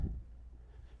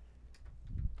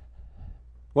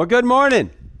Well, good morning.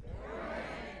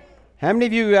 How many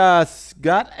of you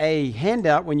got a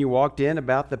handout when you walked in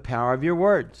about the power of your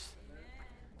words?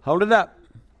 Hold it up.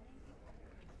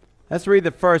 Let's read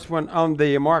the first one on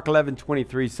the Mark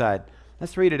 11:23 side.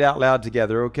 Let's read it out loud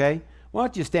together, okay? Why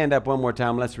don't you stand up one more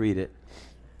time? Let's read it.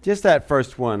 Just that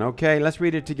first one, okay? Let's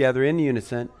read it together in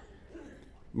unison.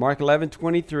 Mark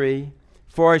 11:23.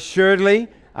 For assuredly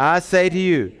I say to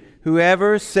you,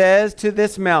 whoever says to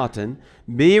this mountain,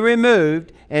 be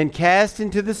removed and cast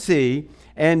into the sea,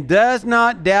 and does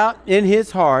not doubt in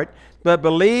his heart, but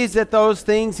believes that those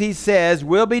things he says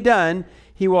will be done,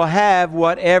 he will have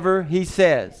whatever he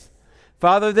says.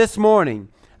 Father, this morning,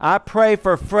 I pray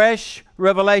for fresh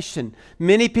revelation.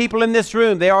 Many people in this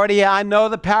room, I know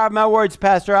the power of my words,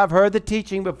 Pastor. I've heard the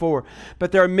teaching before.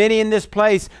 But there are many in this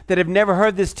place that have never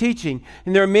heard this teaching.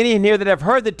 And there are many in here that have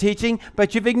heard the teaching,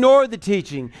 but you've ignored the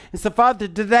teaching. And so, Father,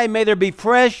 today may there be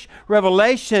fresh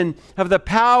revelation of the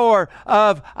power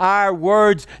of our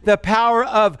words, the power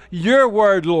of your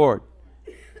word, Lord.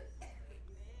 Amen.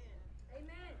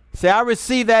 Say, I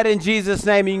receive that in Jesus'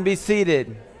 name. You can be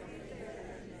seated.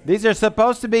 These are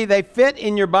supposed to be, they fit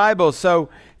in your Bible. So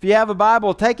if you have a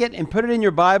Bible, take it and put it in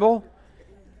your Bible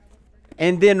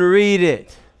and then read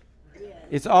it.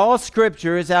 It's all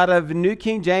scripture. It's out of New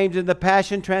King James and the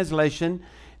Passion Translation.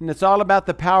 And it's all about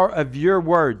the power of your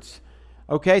words.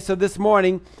 Okay, so this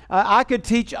morning, I could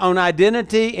teach on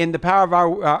identity and the power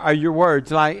of your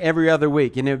words like every other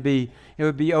week. And it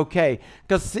would be okay.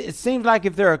 Because it seems like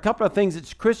if there are a couple of things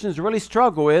that Christians really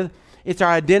struggle with, it's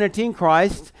our identity in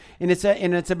Christ, and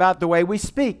it's about the way we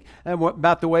speak, and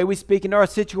about the way we speak in our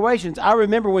situations. I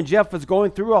remember when Jeff was going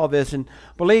through all this, and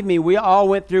believe me, we all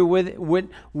went through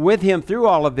with him through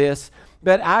all of this.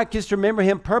 But I just remember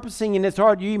him purposing in his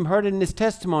heart. You even heard it in his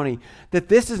testimony that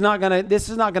this is not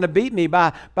gonna beat me.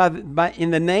 By in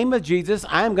the name of Jesus,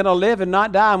 I am gonna live and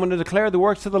not die. I'm gonna declare the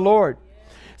works of the Lord.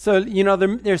 So,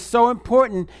 they're so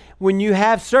important when you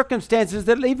have circumstances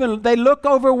that even they look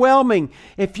overwhelming.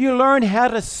 If you learn how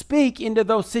to speak into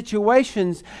those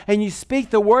situations and you speak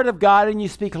the word of God and you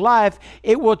speak life,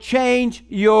 it will change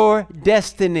your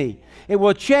destiny. It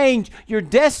will change your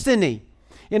destiny.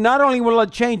 And not only will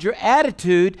it change your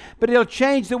attitude, but it'll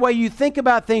change the way you think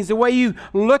about things, the way you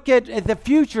look at the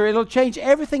future. It'll change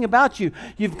everything about you.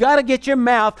 You've got to get your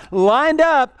mouth lined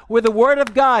up with the word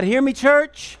of God. Hear me,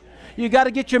 church? You got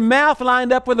to get your mouth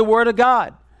lined up with the Word of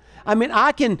God. I mean,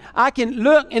 I can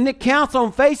look, and it counts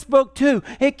on Facebook too.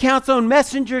 It counts on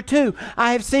Messenger too.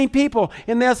 I have seen people,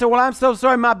 and they'll say, well, I'm so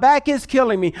sorry, my back is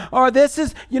killing me. Or this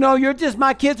is,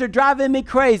 my kids are driving me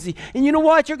crazy. And you know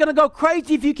what? You're going to go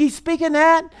crazy if you keep speaking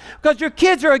that. Because your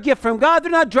kids are a gift from God. They're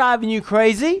not driving you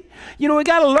crazy. We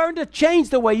got to learn to change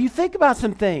the way you think about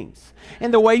some things.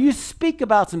 And the way you speak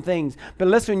about some things. But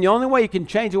listen, the only way you can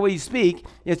change the way you speak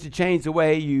is to change the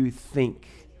way you think.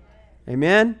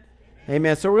 Amen?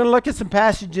 Amen. So we're going to look at some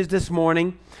passages this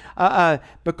morning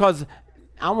because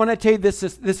I want to tell you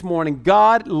this morning.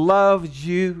 God loves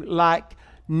you like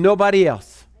nobody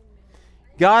else.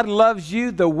 God loves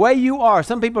you the way you are.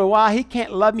 Some people are, why he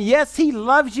can't love me. Yes, he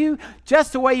loves you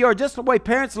just the way you are, just the way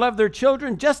parents love their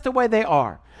children, just the way they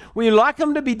are. We like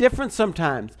them to be different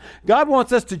sometimes. God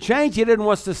wants us to change. He doesn't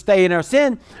want us to stay in our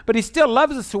sin, but he still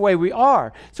loves us the way we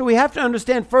are. So we have to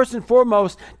understand first and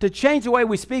foremost, to change the way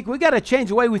we speak, we got to change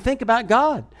the way we think about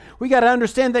God. We got to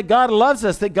understand that God loves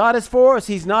us, that God is for us.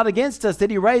 He's not against us,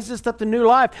 that he raised us up to new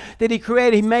life, that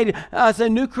he made us a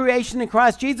new creation in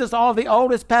Christ Jesus. All the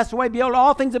old has passed away. Behold,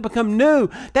 all things have become new.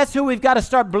 That's who we've got to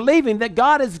start believing, that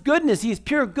God is goodness. He is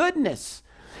pure goodness.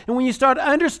 And when you start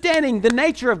understanding the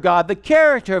nature of God, the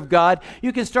character of God,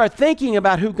 you can start thinking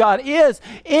about who God is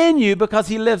in you because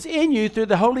he lives in you through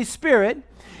the Holy Spirit.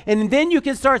 And then you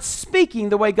can start speaking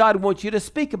the way God wants you to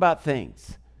speak about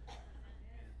things.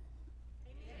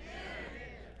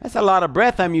 That's a lot of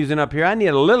breath I'm using up here. I need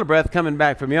a little breath coming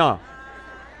back from y'all.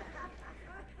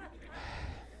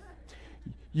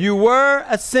 You were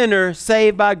a sinner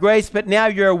saved by grace, but now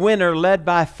you're a winner led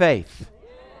by faith.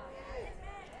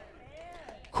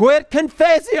 Quit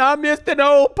confessing, I'm just an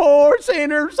old poor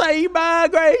sinner saved by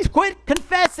grace. Quit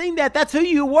confessing that. That's who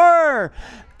you were.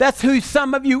 That's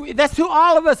who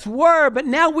all of us were. But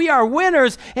now we are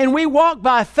winners, and we walk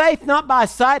by faith, not by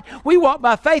sight. We walk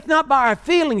by faith, not by our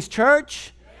feelings,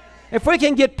 church. If we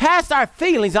can get past our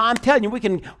feelings, I'm telling you,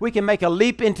 we can make a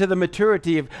leap into the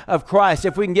maturity of Christ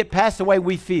if we can get past the way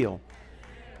we feel.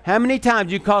 How many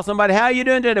times you call somebody, how are you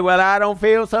doing today? Well, I don't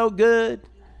feel so good.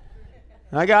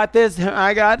 I got this,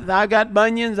 I got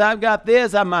bunions, I've got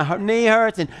this, my knee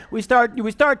hurts, and we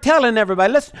start telling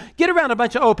everybody. Let's get around a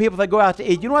bunch of old people that go out to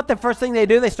eat. You know what the first thing they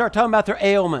do? They start talking about their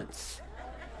ailments.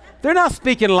 They're not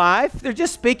speaking life. They're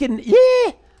just speaking,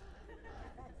 yeah.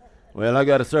 Well, I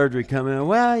got a surgery coming up.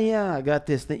 Well, yeah, I got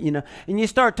this thing, And you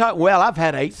start talking, well, I've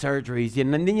had 8 surgeries.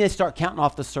 And then you start counting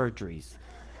off the surgeries.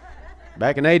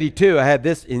 Back in 82, I had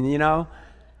this, and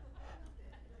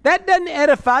that doesn't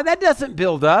edify. That doesn't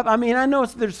build up. I mean, I know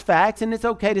there's facts, and it's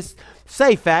okay to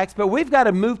say facts, but we've got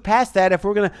to move past that if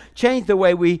we're going to change the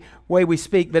way we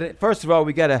speak. But first of all,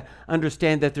 we got to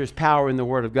understand that there's power in the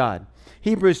Word of God.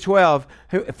 Hebrews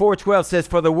 4:12 says,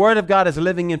 "For the Word of God is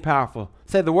living and powerful."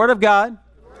 Say, the Word of God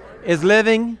is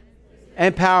living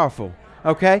and powerful.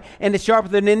 Okay? And it's sharper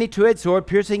than any two-edged sword,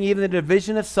 piercing even the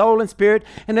division of soul and spirit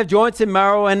and of joints and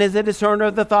marrow, and is a discerner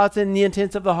of the thoughts and the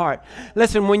intents of the heart.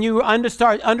 Listen, when you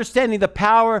start understanding the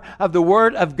power of the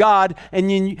Word of God, and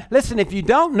listen, if you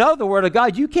don't know the Word of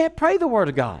God, you can't pray the Word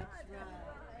of God.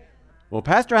 Well,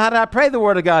 Pastor, how do I pray the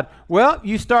Word of God? Well,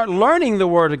 you start learning the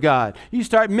Word of God. You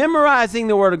start memorizing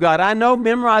the Word of God. I know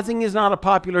memorizing is not a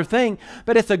popular thing,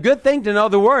 but it's a good thing to know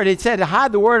the Word. It said to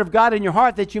hide the Word of God in your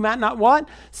heart that you might not what?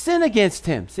 Sin against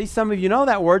Him. See, some of you know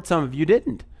that word, some of you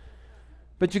didn't.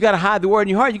 But you got to hide the Word in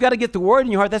your heart. You got to get the Word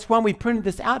in your heart. That's why we printed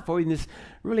this out for you in this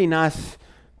really nice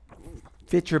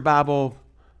Fit Your Bible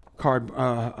card.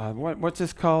 What's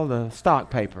this called? Stock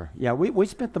paper. Yeah, we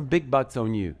spent the big bucks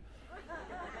on you.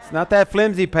 It's not that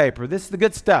flimsy paper. This is the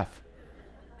good stuff.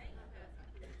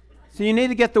 So you need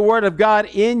to get the Word of God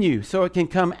in you so it can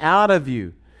come out of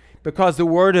you, because the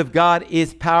Word of God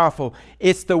is powerful.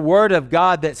 It's the Word of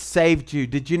God that saved you.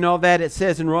 Did you know that? It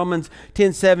says in Romans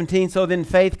 10:17, "So then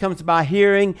faith comes by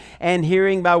hearing, and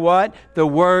hearing by what? The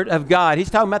Word of God."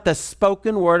 He's talking about the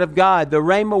spoken Word of God, the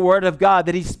Rhema Word of God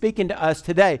that He's speaking to us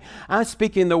today. I'm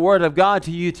speaking the Word of God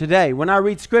to you today. When I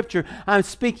read Scripture, I'm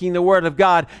speaking the Word of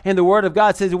God, and the Word of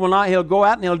God says He'll go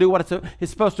out and He'll do what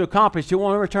it's supposed to accomplish. He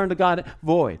won't return to God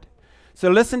void. So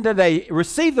listen today,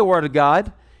 receive the Word of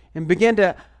God, and begin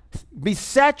to be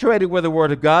saturated with the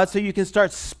Word of God so you can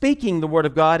start speaking the Word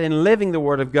of God and living the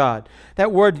Word of God.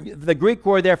 That word, the Greek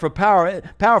word there for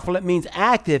powerful, it means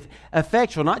active,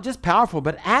 effectual. Not just powerful,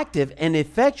 but active and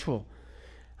effectual.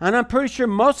 And I'm pretty sure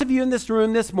most of you in this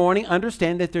room this morning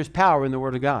understand that there's power in the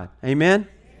Word of God. Amen?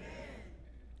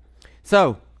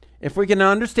 So, if we can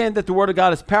understand that the Word of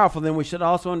God is powerful, then we should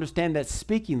also understand that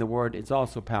speaking the Word is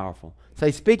also powerful.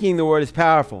 Say, speaking the Word is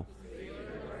powerful.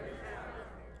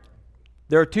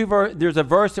 There's a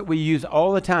verse that we use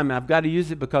all the time, and I've got to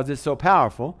use it because it's so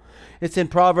powerful. It's in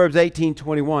Proverbs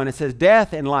 18:21. It says,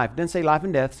 death and life. It doesn't say life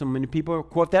and death. So many people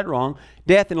quote that wrong.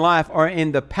 Death and life are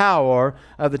in the power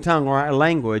of the tongue, or our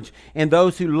language, and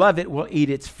those who love it will eat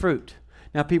its fruit.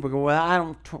 Now people go, well, I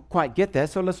don't quite get that,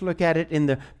 so let's look at it in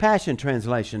the Passion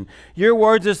Translation. Your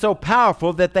words are so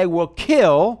powerful that they will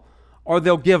kill or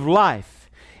they'll give life,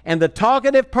 and the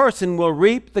talkative person will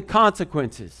reap the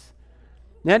consequences.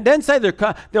 Now, it doesn't say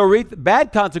they'll reap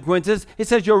bad consequences. It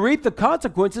says you'll reap the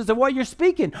consequences of what you're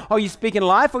speaking. Are you speaking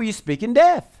life or are you speaking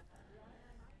death?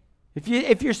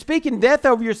 If you're speaking death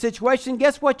over your situation,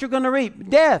 guess what you're going to reap?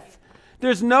 Death.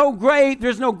 There's no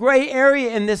gray area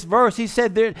in this verse. He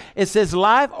said it says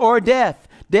life or death.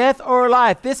 Death or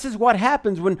life. This is what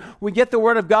happens when we get the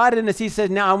Word of God in us. He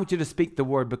says, now I want you to speak the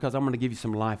Word because I'm going to give you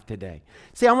some life today.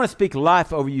 See, I want to speak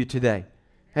life over you today.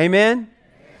 Amen?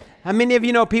 How many of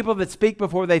you know people that speak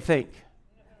before they think?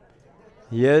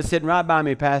 Yeah, sitting right by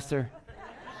me, Pastor.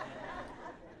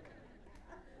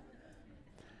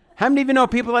 How many of you know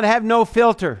people that have no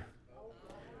filter?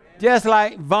 Just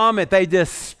like vomit, they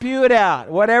just spew it out,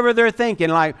 whatever they're thinking.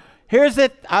 Like, here's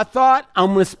it, I thought,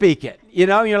 I'm going to speak it.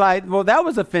 You're like, well, that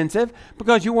was offensive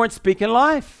because you weren't speaking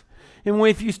life. And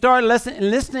if you start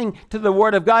listening to the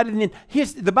Word of God, and then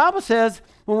the Bible says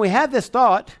when we have this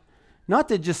thought, not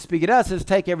to just speak it out, it says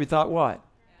take every thought what?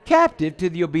 Captive to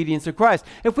the obedience of Christ.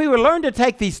 If we would learn to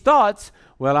take these thoughts,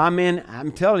 well,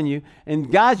 I'm telling you, and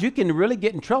guys, you can really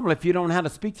get in trouble if you don't know how to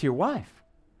speak to your wife.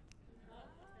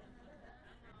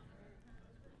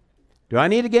 Do I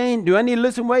need to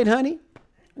lose some weight, honey?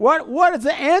 What is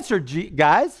the answer,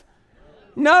 guys?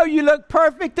 No, you look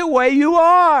perfect the way you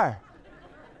are.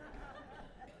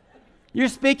 You're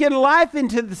speaking life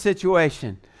into the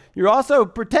situation. You're also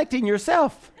protecting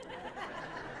yourself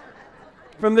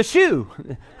from the shoe.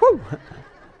 Whew. A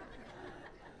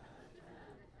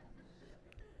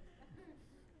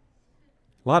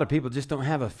lot of people just don't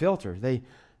have a filter.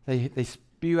 They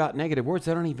spew out negative words.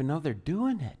 They don't even know they're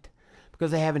doing it because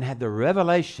they haven't had the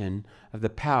revelation of the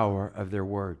power of their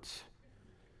words.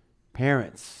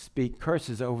 Parents speak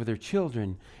curses over their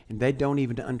children, and they don't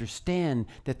even understand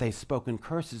that they've spoken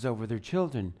curses over their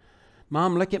children.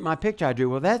 Mom, look at my picture I drew.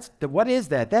 Well, what is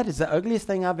that? That is the ugliest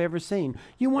thing I've ever seen.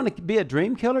 You want to be a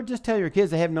dream killer? Just tell your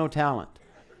kids they have no talent.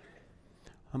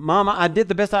 Mama, I did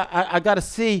the best. I got a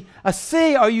C. A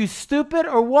C? Are you stupid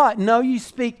or what? No, you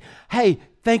speak, hey,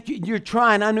 thank you. You're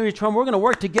trying. I know you're trying. We're going to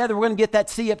work together. We're going to get that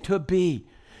C up to a B.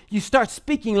 You start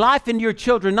speaking life into your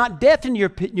children, not death into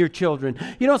your children.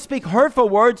 You don't speak hurtful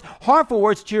words, harmful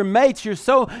words to your mates, to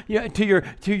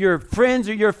your friends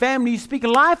or your family. You speak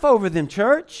life over them,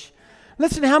 church.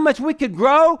 Listen to how much we could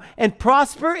grow and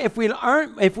prosper if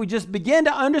we just begin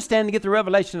to understand and get the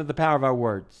revelation of the power of our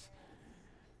words.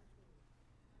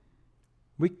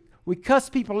 We cuss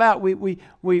people out. We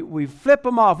flip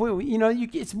them off.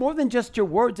 It's more than just your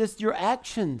words. It's your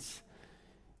actions.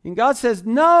 And God says,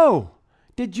 no.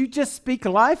 Did you just speak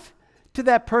life to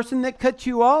that person that cut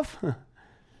you off?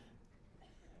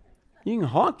 You can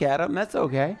honk at them. That's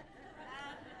okay.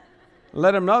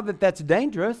 Let them know that that's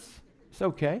dangerous. It's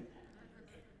okay.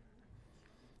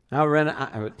 I ran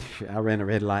a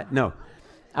red light. No.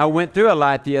 I went through a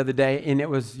light the other day, and it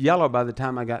was yellow by the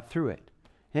time I got through it.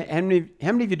 How many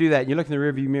of you do that? You look in the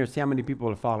rearview mirror, see how many people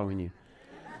are following you.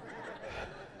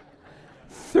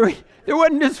 3. There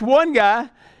wasn't just one guy.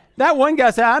 That one guy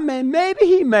said, maybe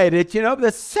he made it,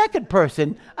 The second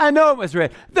person, I know it was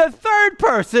red. The third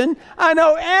person, I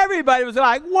know everybody was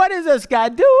like, what is this guy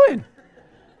doing?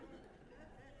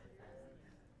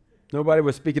 Nobody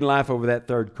was speaking life over that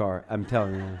third car, I'm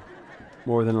telling you,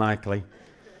 more than likely.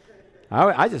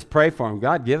 I just pray for him.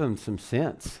 God, give him some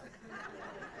sense.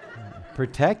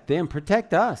 Protect them,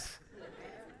 protect us.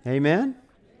 Amen?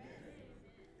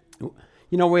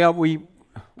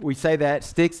 We say that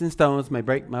sticks and stones may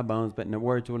break my bones, but no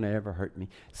words will never hurt me.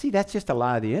 See, that's just a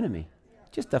lie of the enemy.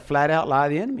 Just a flat out lie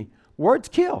of the enemy. Words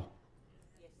kill.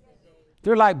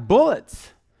 They're like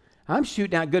bullets. I'm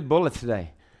shooting out good bullets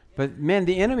today. But man,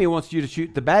 the enemy wants you to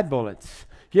shoot the bad bullets.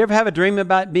 You ever have a dream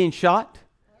about being shot?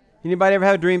 Anybody ever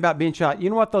have a dream about being shot? You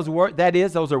know what that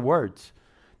is? Those are words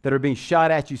that are being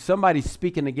shot at you. Somebody's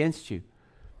speaking against you.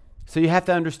 So you have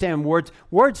to understand words.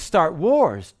 Words start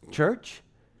wars, church.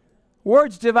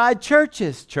 Words divide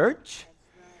churches, church.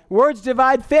 Words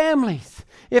divide families.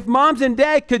 If moms and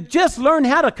dad could just learn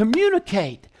how to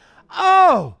communicate,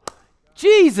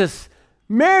 Jesus,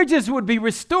 marriages would be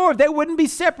restored. They wouldn't be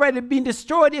separated, being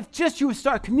destroyed if just you would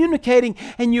start communicating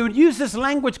and you would use this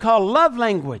language called love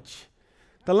language,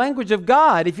 the language of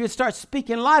God, if you would start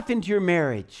speaking life into your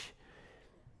marriage.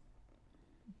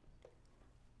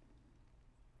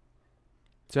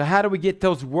 So how do we get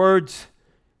those words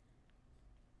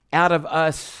out of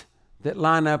us that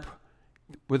line up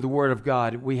with the Word of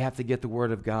God? We have to get the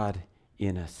Word of God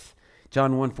in us.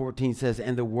 John 1:14 says,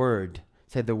 and the Word,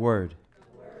 say the Word.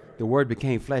 The Word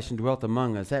became flesh and dwelt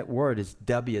among us. That word is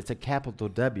W. It's a capital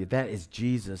W. That is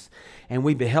Jesus. And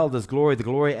we beheld His glory, the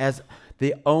glory as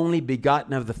the only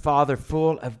begotten of the Father,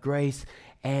 full of grace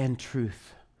and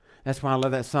truth. That's why I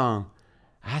love that song.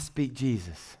 I speak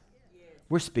Jesus.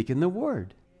 We're speaking the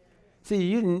Word. See,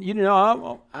 you didn't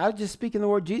know, I was just speaking the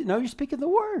word Jesus. No, you're speaking the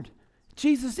word.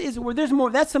 Jesus is the word. There's more.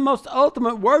 That's the most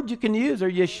ultimate word you can use, or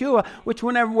Yeshua,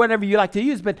 whatever you like to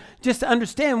use. But just to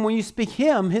understand, when you speak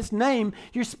Him, His name,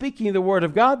 you're speaking the word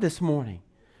of God this morning.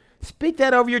 Speak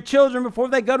that over your children before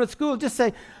they go to school. Just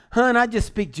say, hon, I just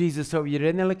speak Jesus over you today.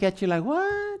 And they look at you like,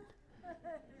 what?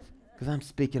 Because I'm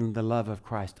speaking the love of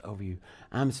Christ over you.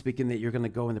 I'm speaking that you're going to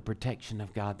go in the protection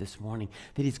of God this morning,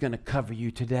 that He's going to cover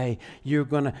you today. You're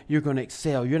going to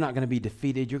excel. You're not going to be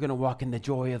defeated. You're going to walk in the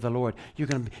joy of the Lord. You're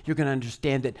going to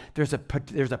understand that there's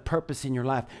a purpose in your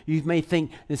life. You may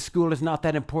think that school is not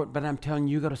that important, but I'm telling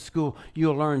you, you go to school,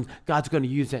 you'll learn. God's going to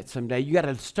use that someday. You got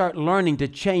to start learning to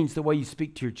change the way you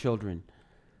speak to your children.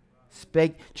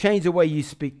 Change the way you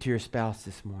speak to your spouse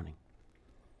this morning.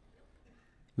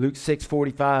 Luke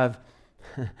 6:45.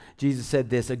 Jesus said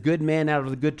this, a good man out of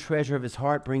the good treasure of his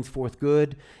heart brings forth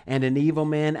good, and an evil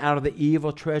man out of the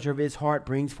evil treasure of his heart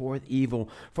brings forth evil.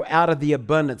 For out of the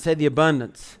abundance, say the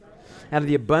abundance. Out of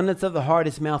the abundance of the heart,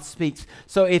 his mouth speaks.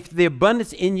 So if the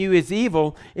abundance in you is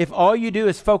evil, if all you do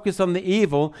is focus on the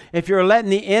evil, if you're letting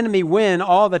the enemy win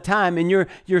all the time and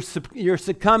you're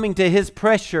succumbing to his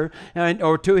pressure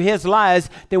or to his lies,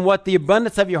 then what the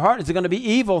abundance of your heart is going to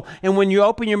be evil. And when you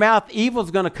open your mouth, evil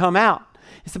is going to come out.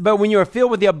 But when you're filled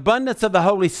with the abundance of the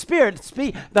Holy Spirit,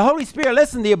 the Holy Spirit,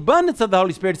 listen, the abundance of the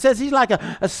Holy Spirit, it says He's like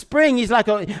a spring. He's like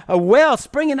a well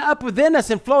springing up within us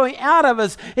and flowing out of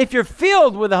us. If you're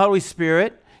filled with the Holy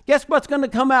Spirit, guess what's going to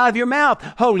come out of your mouth?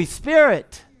 Holy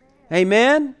Spirit.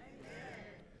 Amen?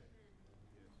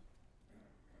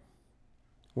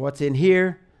 What's in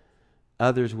here,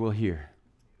 others will hear.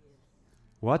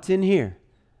 What's in here,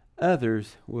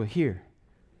 others will hear.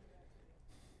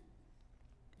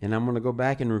 And I'm going to go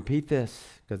back and repeat this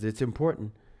because it's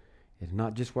important. It's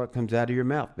not just what comes out of your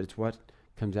mouth, but it's what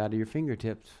Comes out of your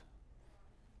fingertips.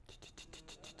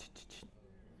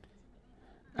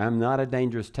 I'm not a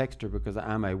dangerous texter because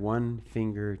I'm a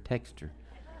one-finger texter.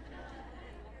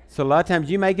 So a lot of times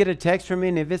you may get a text from me,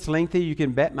 and if it's lengthy, you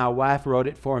can bet my wife wrote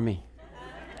it for me.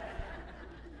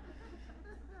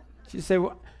 She say,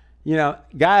 well, you know,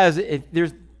 guys, if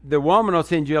there's the woman will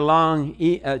send you a long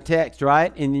text,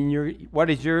 right? And then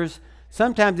what is yours?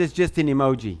 Sometimes it's just an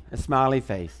emoji, a smiley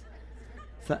face,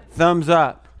 thumbs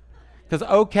up, because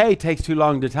okay takes too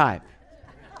long to type.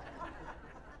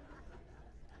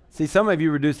 See, some of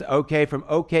you reduce okay from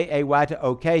okay to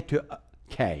okay to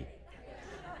K.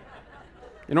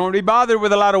 You don't want to be bothered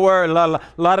with a lot of words, a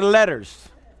lot of letters.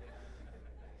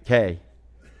 K.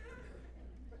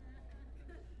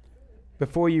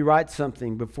 Before you write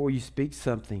something, before you speak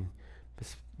something,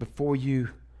 before your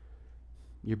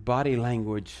body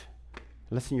language,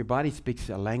 listen, your body speaks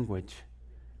a language.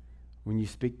 When you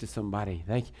speak to somebody,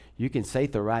 you can say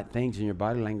the right things and your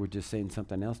body language is saying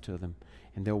something else to them.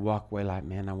 And they'll walk away like,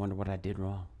 man, I wonder what I did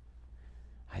wrong.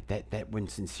 That wasn't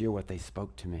sincere what they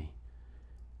spoke to me.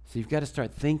 So you've got to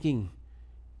start thinking,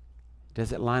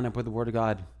 does it line up with the Word of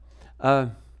God?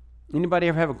 Anybody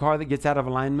ever have a car that gets out of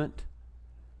alignment?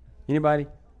 Anybody?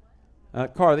 A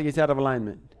car that gets out of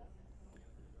alignment.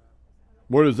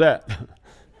 What is that?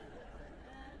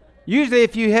 Usually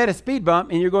if you hit a speed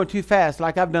bump and you're going too fast,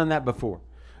 like I've done that before.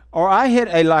 Or I hit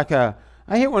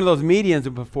one of those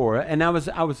medians before, and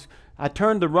I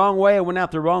turned the wrong way, I went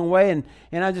out the wrong way, and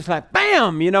I just like,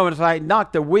 bam, and it's like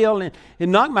knocked the wheel and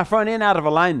knocked my front end out of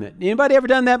alignment. Anybody ever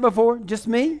done that before? Just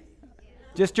me?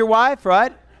 Just your wife,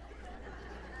 right?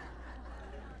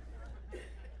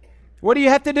 What do you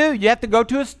have to do? You have to go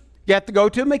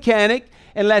to a mechanic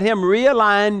and let him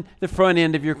realign the front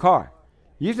end of your car.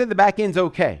 Usually the back end's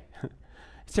okay.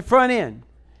 It's the front end.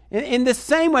 In the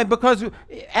same way, because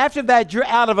after that you're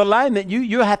out of alignment,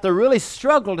 you have to really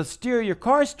struggle to steer your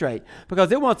car straight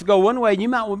because it wants to go one way and you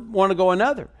might want to go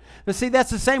another. But see, that's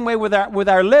the same way with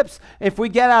our lips. If we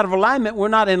get out of alignment, we're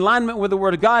not in alignment with the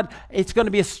Word of God, it's going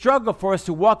to be a struggle for us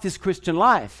to walk this Christian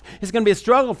life. It's going to be a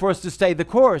struggle for us to stay the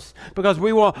course because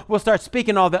we'll start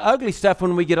speaking all the ugly stuff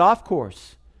when we get off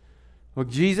course. Well,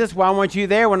 Jesus, why weren't you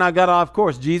there when I got off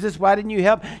course? Jesus, why didn't you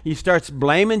help? You start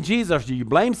blaming Jesus. You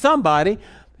blame somebody,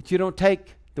 but you don't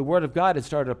take the Word of God and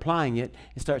start applying it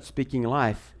and start speaking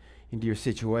life into your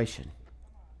situation.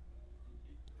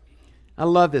 I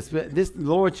love this. The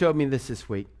Lord showed me this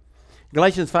week.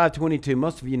 Galatians 5:22,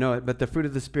 most of you know it, but the fruit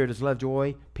of the Spirit is love,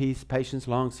 joy, peace, patience,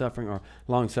 long-suffering,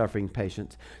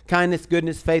 patience, kindness,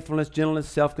 goodness, faithfulness, gentleness,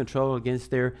 self-control.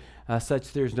 Against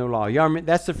such there's no law.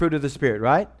 That's the fruit of the Spirit,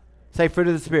 right? Say fruit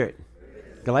of the Spirit.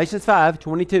 Galatians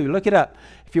 5:22. Look it up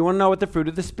if you want to know what the fruit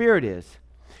of the Spirit is.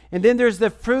 And then there's the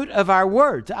fruit of our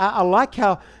words. I like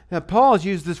how Paul's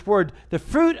used this word, the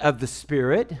fruit of the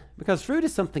Spirit, because fruit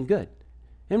is something good.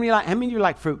 How many of you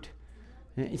like fruit?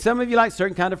 Some of you like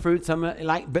certain kind of fruit,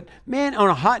 but man, on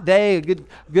a hot day, a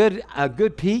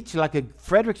good peach, like a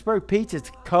Fredericksburg peach,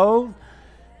 it's cold,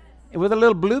 with a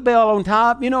little bluebell on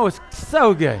top, it's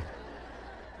so good.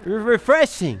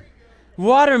 Refreshing.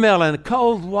 Watermelon, a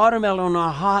cold watermelon on a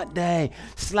hot day.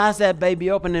 Slice that baby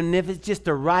open, and if it's just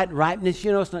the right ripeness,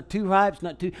 it's not too ripe, it's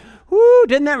not too,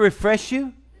 doesn't that refresh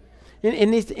you?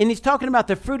 And he's talking about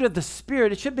the fruit of the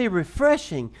Spirit. It should be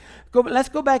refreshing. Let's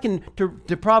go back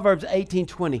to Proverbs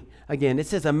 18:20 again. It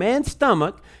says, a man's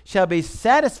stomach shall be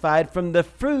satisfied from the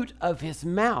fruit of his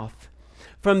mouth.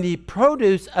 From the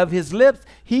produce of his lips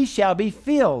he shall be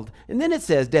filled. And then it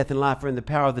says, death and life are in the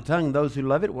power of the tongue. Those who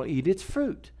love it will eat its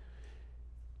fruit.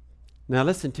 Now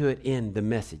listen to it in the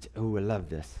Message. Oh, I love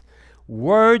this.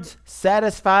 Words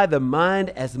satisfy the mind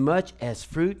as much as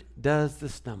fruit does the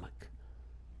stomach.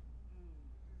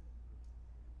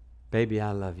 Baby,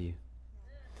 I love you.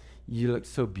 You look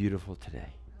so beautiful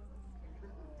today.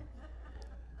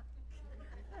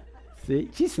 See,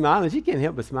 she's smiling. She can't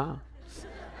help but smile.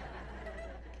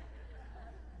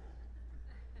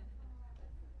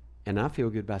 And I feel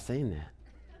good by saying that.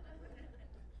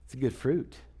 It's a good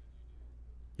fruit.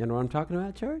 You know what I'm talking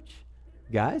about, church?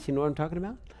 Guys, you know what I'm talking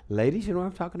about? Ladies, you know what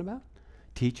I'm talking about?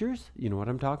 Teachers, you know what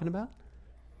I'm talking about?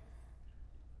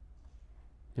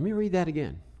 Let me read that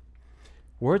again.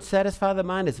 Words satisfy the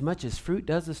mind as much as fruit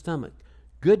does the stomach.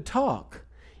 Good talk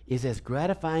is as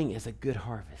gratifying as a good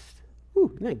harvest. Ooh,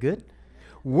 isn't that good?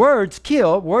 Words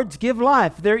kill, words give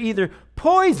life. They're either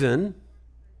poison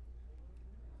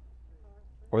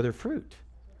or they're fruit.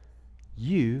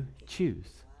 You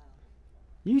choose.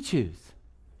 You choose.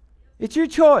 It's your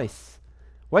choice.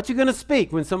 What you going to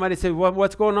speak when somebody says,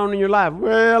 what's going on in your life?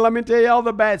 Well, let me tell you all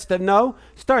the bad stuff. No,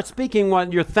 start speaking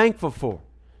what you're thankful for.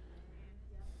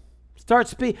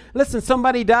 Listen,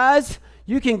 somebody dies,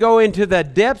 you can go into the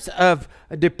depths of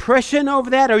depression over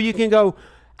that, or you can go,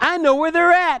 I know where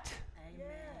they're at.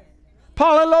 Amen.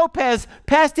 Paula Lopez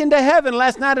passed into heaven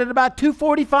last night at about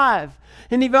 2:45.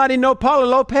 Anybody know Paula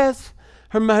Lopez?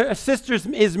 Her sister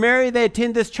is married. They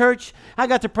attend this church. I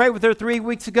got to pray with her 3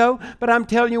 weeks ago. But I'm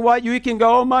telling you what, you can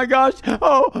go, oh my gosh,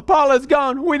 oh, Paula's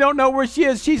gone. We don't know where she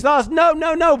is. She's lost. No.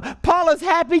 Paula's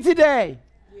happy today.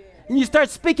 Yeah. And you start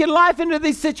speaking life into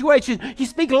these situations. You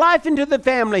speak life into the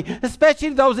family,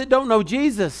 especially those that don't know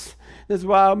Jesus. This is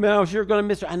why, man, you're going to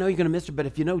miss her. I know you're going to miss her, but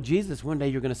if you know Jesus, one day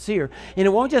you're going to see her. And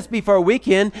it won't just be for a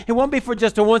weekend. It won't be for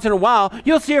just a once in a while.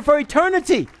 You'll see her for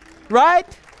eternity, right?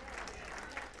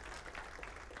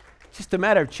 Just a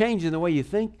matter of changing the way you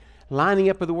think, lining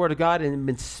up with the Word of God and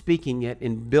then speaking it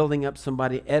and building up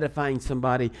somebody, edifying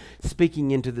somebody,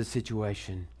 speaking into the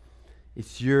situation.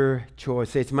 It's your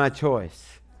choice. Say, it's my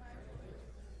choice.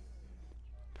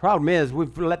 Problem is,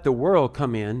 we've let the world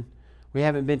come in. We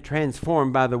haven't been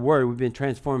transformed by the Word. We've been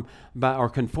transformed by or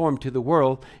conformed to the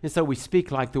world, and so we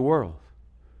speak like the world.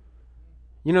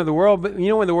 You know,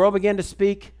 when the world began to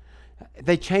speak,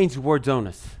 they changed words on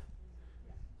us.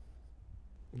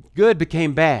 Good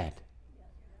became bad.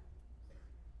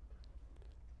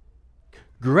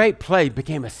 Great play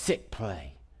became a sick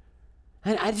play.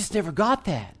 And I just never got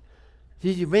that.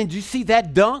 Did you see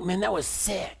that dunk? Man, that was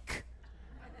sick.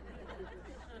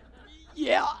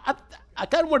 Yeah, I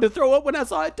kind of wanted to throw up when I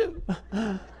saw it too.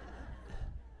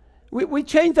 We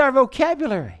changed our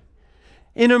vocabulary.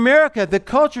 In America, the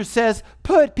culture says,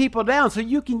 put people down so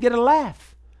you can get a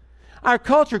laugh. Our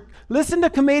culture, listen to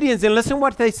comedians and listen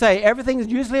what they say. Everything is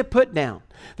usually a put down.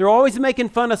 They're always making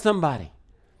fun of somebody.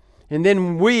 And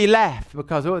then we laugh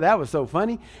because, oh, that was so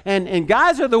funny. And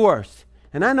guys are the worst.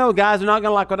 And I know guys are not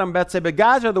going to like what I'm about to say, but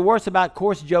guys are the worst about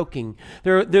coarse joking.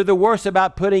 They're the worst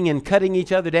about putting and cutting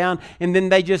each other down. And then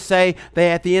they just say,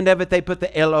 at the end of it, they put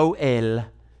the LOL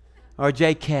or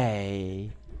JK.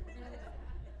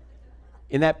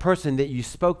 And that person that you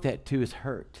spoke that to is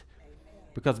hurt.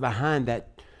 Because behind that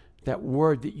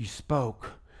word that you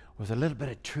spoke was a little bit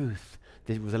of truth.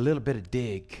 There was a little bit of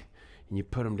dig, and you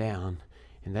put them down.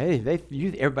 And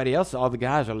everybody else, all the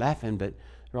guys are laughing, but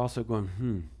they're also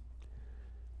going,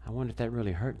 I wonder if that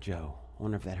really hurt Joe. I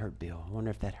wonder if that hurt Bill. I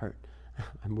wonder if that hurt.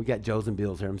 We got Joes and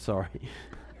Bills here. I'm sorry.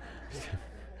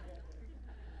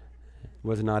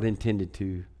 Was not intended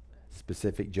to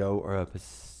specific Joe or a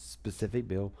specific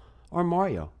Bill or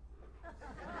Mario.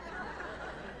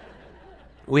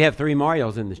 We have 3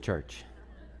 Marios in this church.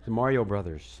 The Mario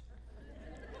brothers.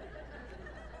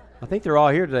 I think they're all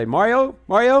here today. Mario,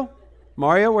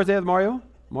 where's the other Mario?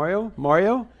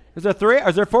 Mario. Is there 3? Or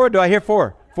is there 4? Do I hear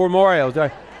 4? 4 Marios. Do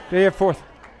I hear 4th?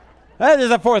 That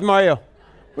is a 4th Mario.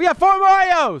 We got 4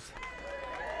 Marios.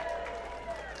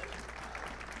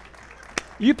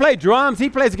 You play drums, he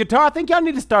plays guitar. I think y'all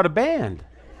need to start a band.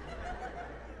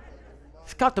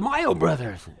 It's got the Mario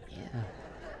brothers. Yeah.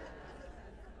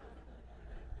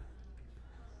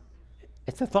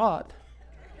 It's a thought.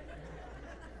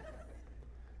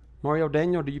 Mario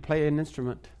Daniel, do you play an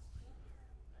instrument?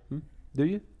 Do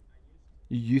you?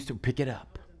 You used to pick it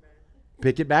up.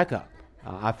 Pick it back up.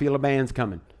 I feel a band's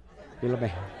coming. Feel a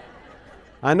band.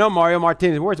 I know Mario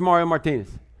Martinez. Where's Mario Martinez?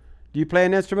 Do you play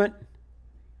an instrument?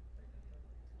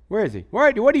 Where is he?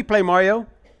 What do you play, Mario?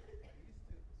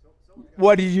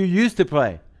 What did you used to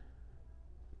play?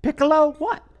 Piccolo?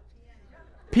 What?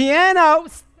 Piano?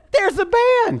 There's a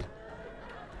band.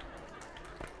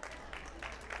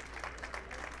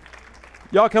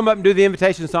 Y'all come up and do the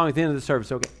invitation song at the end of the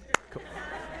service, okay? Cool.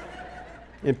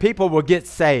 And people will get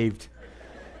saved.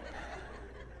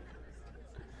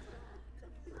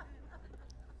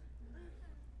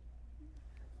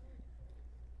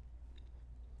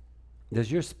 Does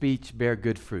your speech bear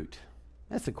good fruit?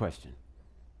 That's the question.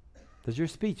 Does your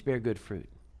speech bear good fruit?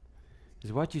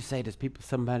 Is what you say to people,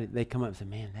 somebody, they come up and say,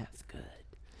 man, that's good.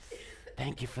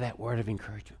 Thank you for that word of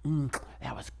encouragement.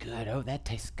 That was good. Oh, that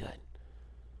tastes good.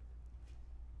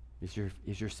 Is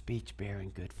your speech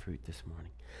bearing good fruit this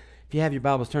morning? If you have your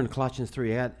Bibles, turn to Colossians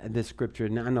 3. I had this scripture,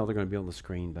 and I know they're going to be on the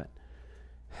screen, but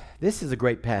this is a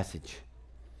great passage.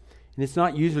 And it's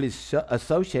not usually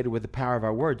associated with the power of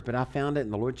our words, but I found it,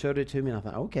 and the Lord showed it to me, and I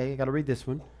thought, okay, I got to read this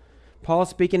one. Paul's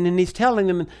speaking, and he's telling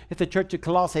them at the church of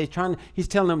Colossae, he's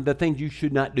telling them the things you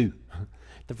should not do.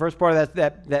 The first part of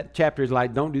that chapter is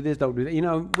like, don't do this, don't do that. You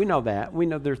know, we know that. We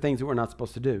know there are things that we're not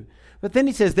supposed to do. But then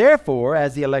he says, therefore,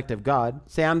 as the elect of God,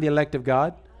 say, I'm the elect of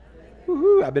God.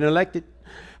 Woo-hoo, I've been elected.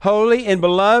 Holy and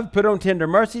beloved, put on tender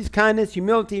mercies, kindness,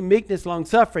 humility, meekness,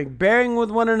 long-suffering, bearing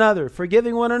with one another,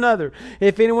 forgiving one another.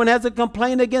 If anyone has a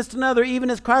complaint against another,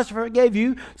 even as Christ forgave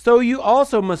you, so you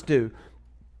also must do.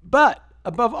 But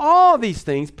above all these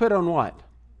things, put on what?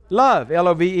 Love,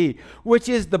 L-O-V-E, which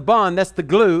is the bond, that's the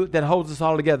glue that holds us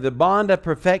all together, the bond of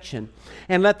perfection.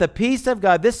 And let the peace of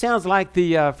God, this sounds like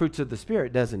the fruits of the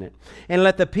Spirit, doesn't it? And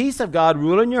let the peace of God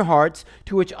rule in your hearts,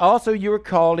 to which also you are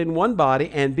called in one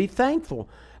body, and be thankful.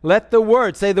 Let the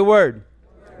word, say the word.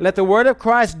 Let the word of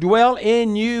Christ dwell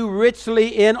in you richly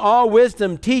in all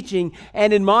wisdom, teaching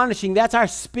and admonishing. That's our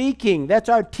speaking. That's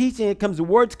our teaching. It comes, the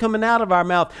words coming out of our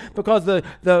mouth because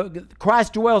the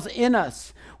Christ dwells in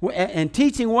us. And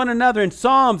teaching one another in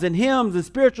psalms and hymns and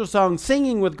spiritual songs,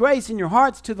 singing with grace in your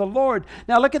hearts to the Lord.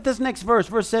 Now look at this next verse,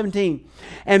 verse 17.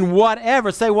 And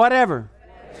whatever, say whatever.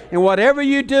 And whatever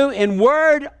you do in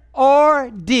word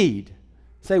or deed,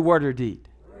 say word or deed.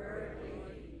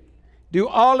 Do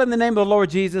all in the name of the Lord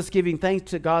Jesus, giving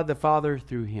thanks to God the Father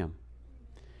through him.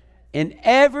 In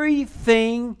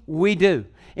everything we do,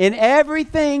 in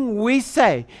everything we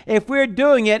say, if we're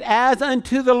doing it as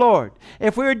unto the Lord,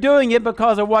 if we're doing it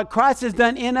because of what Christ has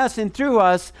done in us and through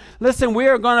us, listen, we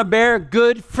are going to bear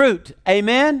good fruit.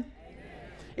 Amen?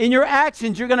 In your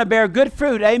actions, you're going to bear good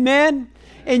fruit. Amen?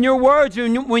 In your words,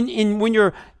 when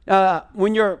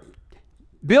you're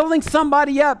building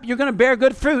somebody up, you're going to bear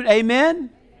good fruit. Amen?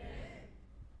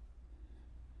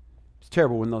 It's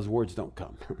terrible when those words don't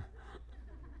come.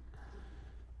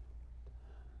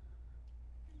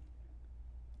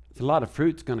 There's a lot of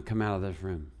fruit's going to come out of this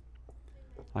room,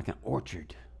 like an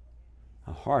orchard,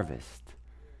 a harvest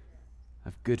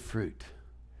of good fruit,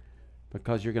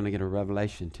 because you're going to get a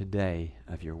revelation today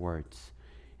of your words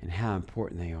and how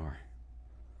important they are.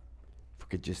 If we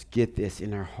could just get this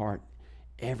in our heart,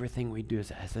 everything we do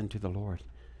is as unto the Lord.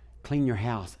 Clean your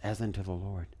house as unto the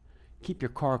Lord. Keep your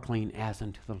car clean as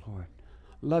unto the Lord.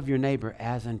 Love your neighbor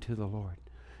as unto the Lord.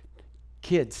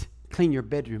 Kids, clean your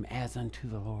bedroom as unto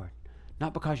the Lord.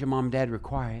 Not because your mom and dad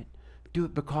require it. Do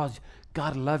it because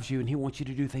God loves you and he wants you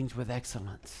to do things with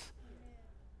excellence.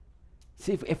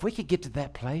 See, if we could get to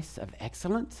that place of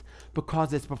excellence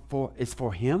because it's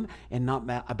for him and not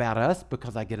about us,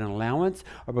 because I get an allowance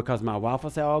or because my wife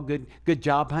will say, oh, good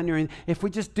job, honey. And if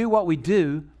we just do what we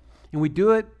do and we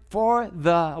do it for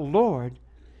the Lord,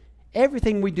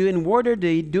 everything we do in word or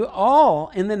deed, do all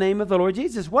in the name of the Lord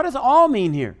Jesus. What does all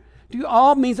mean here? Do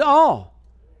all means all.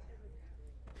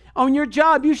 On your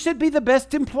job, you should be the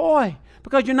best employee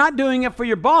because you're not doing it for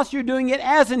your boss. You're doing it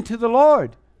as unto the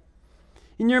Lord.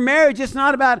 In your marriage, it's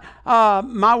not about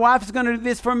my wife is going to do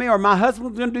this for me or my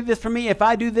husband's going to do this for me if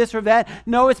I do this or that.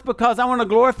 No, it's because I want to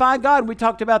glorify God. We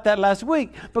talked about that last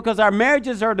week because our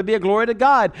marriages are to be a glory to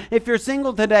God. If you're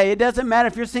single today, it doesn't matter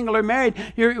if you're single or married.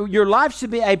 Your life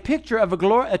should be a picture of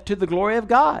to the glory of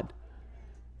God.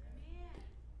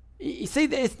 You see,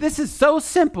 this is so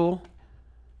simple.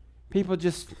 People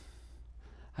just,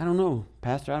 I don't know,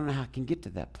 Pastor, I don't know how I can get to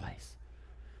that place.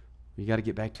 You got to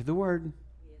get back to the Word.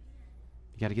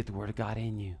 You got to get the Word of God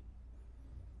in you.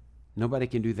 Nobody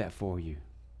can do that for you.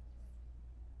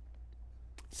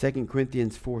 2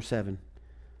 Corinthians 4:7.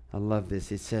 I love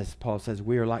this. It says, Paul says,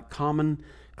 we are like common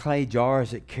clay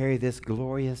jars that carry this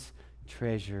glorious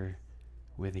treasure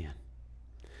within.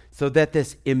 So that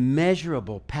this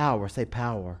immeasurable power, say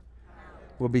power,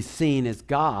 will be seen as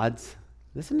God's,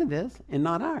 listen to this, and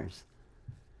not ours.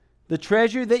 The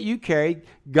treasure that you carry,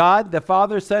 God, the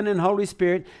Father, Son, and Holy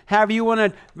Spirit, however you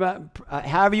want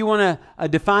to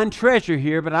define treasure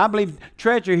here, but I believe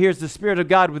treasure here is the Spirit of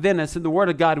God within us and the Word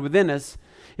of God within us.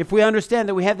 If we understand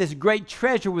that we have this great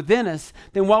treasure within us,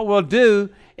 then what we'll do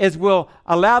is we'll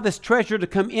allow this treasure to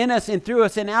come in us and through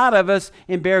us and out of us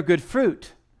and bear good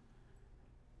fruit.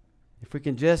 If we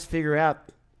can just figure out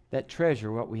that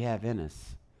treasure, what we have in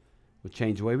us, we'll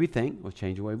change the way we think, we'll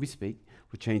change the way we speak,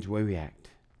 we'll change the way we act.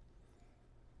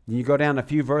 And you go down a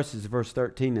few verses, verse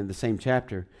 13 in the same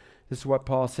chapter. This is what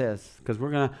Paul says, because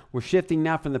we're shifting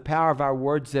now from the power of our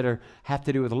words that have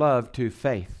to do with love to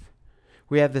faith.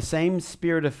 We have the same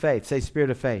spirit of faith. Say spirit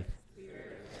of faith.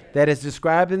 That is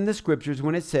described in the scriptures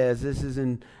when it says, this is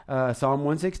in Psalm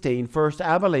 116, first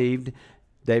I believed,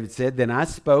 David said, then I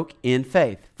spoke in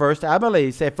faith. First I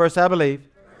believe, say first I believe,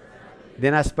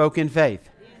 then I spoke in faith.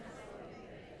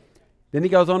 Then he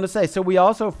goes on to say, so we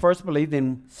also first believe,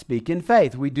 then speak in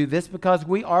faith. We do this because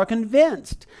we are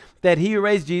convinced that he who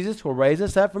raised Jesus will raise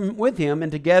us up with him, and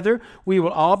together we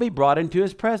will all be brought into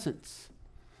his presence.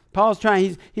 Paul's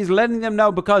he's letting them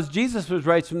know because Jesus was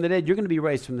raised from the dead, you're going to be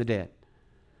raised from the dead.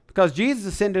 Because Jesus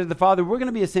ascended to the Father, we're going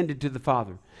to be ascended to the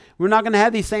Father. We're not going to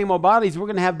have these same old bodies. We're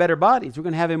going to have better bodies. We're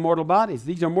going to have immortal bodies.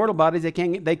 These are mortal bodies. They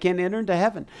can't enter into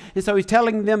heaven. And so he's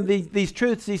telling them these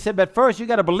truths. He said, but first you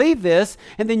got to believe this,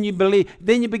 and then you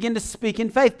begin to speak in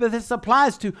faith. But this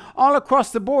applies to all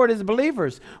across the board as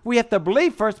believers. We have to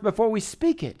believe first before we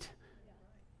speak it.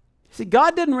 See,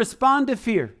 God didn't respond to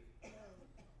fear.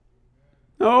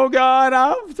 Oh, God,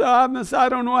 I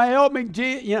don't know. Help me.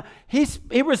 You know,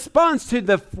 he responds to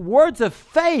the words of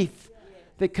faith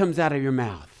that comes out of your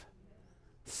mouth.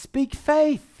 Speak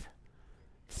faith.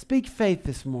 Speak faith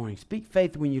this morning. Speak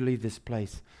faith when you leave this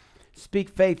place. Speak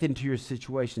faith into your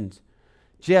situations.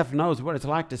 Jeff knows what it's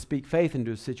like to speak faith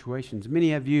into situations.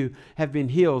 Many of you have been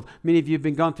healed. Many of you have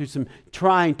been gone through some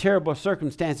trying, terrible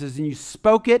circumstances, and you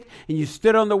spoke it, and you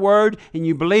stood on the word, and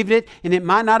you believed it, and it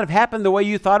might not have happened the way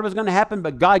you thought it was going to happen,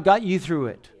 but God got you through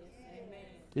it.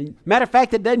 And matter of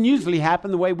fact, it doesn't usually happen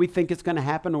the way we think it's going to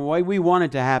happen, or the way we want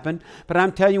it to happen. But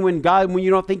I'm telling you, when you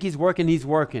don't think He's working, He's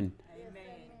working.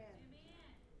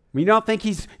 When you don't think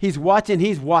He's watching,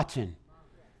 He's watching.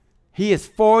 He is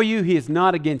for you. He is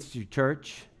not against you,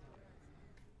 church.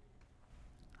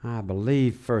 I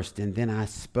believed first, and then I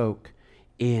spoke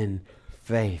in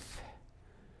faith.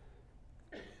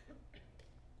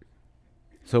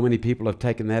 So many people have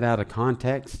taken that out of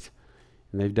context,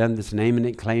 and they've done this name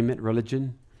it, claim it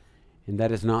religion, and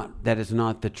that is not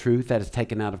the truth. That is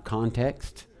taken out of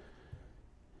context.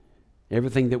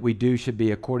 Everything that we do should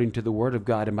be according to the Word of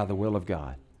God and by the will of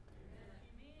God.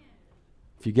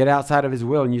 If you get outside of His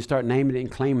will and you start naming it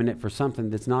and claiming it for something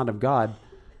that's not of God,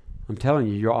 I'm telling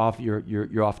you, you're off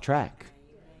track.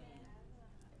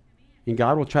 And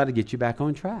God will try to get you back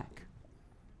on track.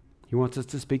 He wants us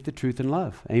to speak the truth in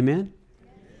love. Amen?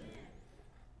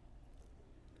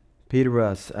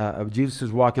 Jesus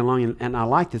was walking along, and I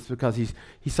like this because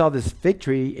he saw this fig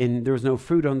tree and there was no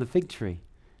fruit on the fig tree.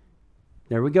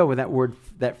 There we go with that word,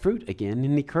 that fruit again,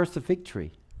 and he cursed the fig tree.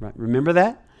 Right? Remember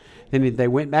that? Then they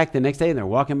went back the next day and they're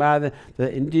walking by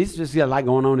and Jesus just got a lot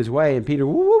going on his way. And Peter,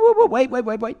 wait.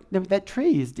 That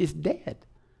tree is dead.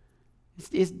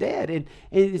 It's dead.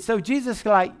 And so Jesus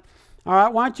like, all right,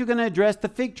 why aren't you going to address the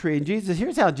fig tree? And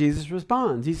here's how Jesus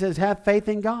responds. He says, have faith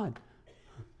in God.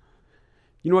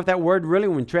 You know what that word really,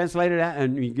 when translated out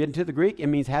and you get into the Greek, it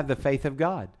means have the faith of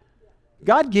God.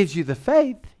 God gives you the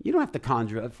faith. You don't have to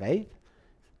conjure up faith.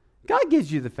 God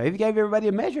gives you the faith. He gave everybody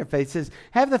a measure of faith. He says,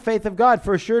 have the faith of God.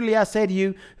 For surely I say to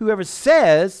you, whoever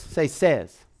says, say.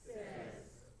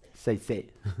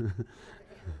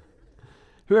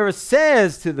 Whoever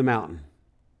says to the mountain.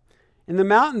 And the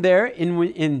mountain there,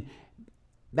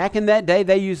 back in that day,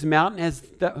 they used mountain as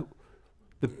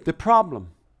the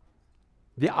problem,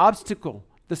 the obstacle,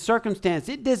 the circumstance.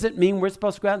 It doesn't mean we're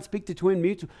supposed to go out and speak to Twin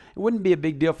Buttes. It wouldn't be a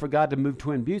big deal for God to move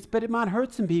Twin Buttes, but it might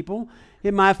hurt some people.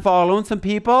 It might fall on some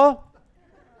people.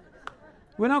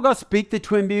 We don't go speak to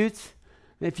Twin Buttes.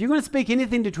 If you're going to speak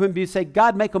anything to Twin Buttes, say,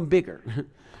 God, make them bigger.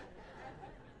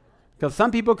 Because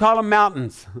some people call them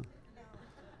mountains.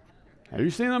 Have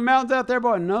you seen the mountains out there,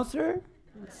 boy? No, sir.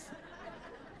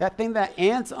 That thing that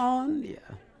ants on? Yeah.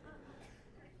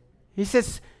 He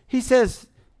says,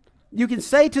 you can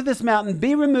say to this mountain,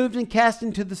 be removed and cast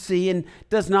into the sea, and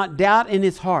does not doubt in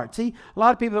his heart. See, a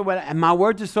lot of people, my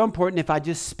words are so important. If I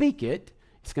just speak it,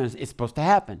 it's supposed to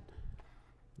happen.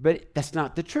 But that's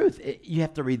not the truth. You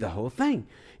have to read the whole thing.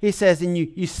 He says, and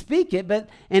you speak it,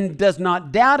 and does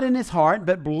not doubt in his heart,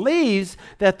 but believes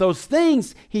that those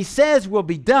things he says will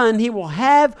be done. He will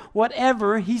have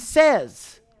whatever he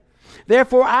says.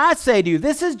 Therefore, I say to you,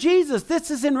 this is Jesus.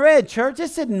 This is in red, church.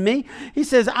 This isn't me. He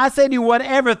says, I say to you,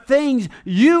 whatever things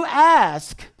you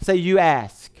ask, say you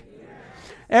ask.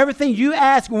 Everything you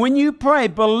ask when you pray,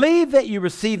 believe that you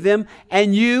receive them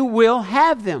and you will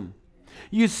have them.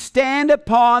 You stand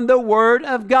upon the word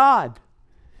of God.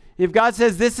 If God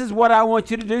says, this is what I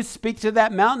want you to do, speak to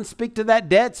that mountain, speak to that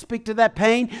debt, speak to that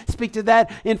pain, speak to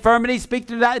that infirmity, speak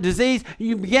to that disease.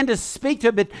 You begin to speak to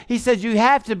it, but he says you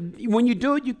have to, when you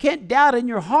do it, you can't doubt in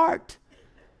your heart.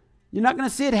 You're not going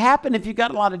to see it happen if you've got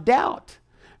a lot of doubt.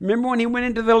 Remember when he went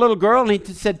into the little girl and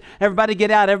he said, everybody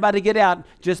get out.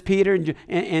 Just Peter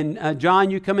and John,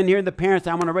 you come in here, and the parents,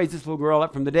 I want to raise this little girl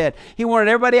up from the dead. He wanted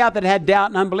everybody out that had doubt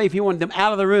and unbelief. He wanted them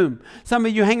out of the room. Some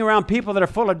of you hang around people that are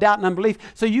full of doubt and unbelief,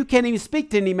 so you can't even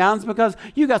speak to any mountains because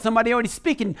you got somebody already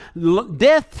speaking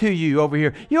death to you over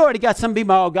here. You already got some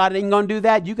people, oh, God ain't going to do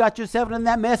that. You got yourself in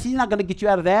that mess. He's not going to get you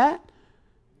out of that.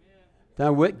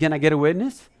 Can I get a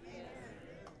witness?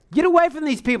 Get away from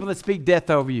these people that speak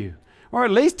death over you. Or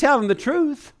at least tell them the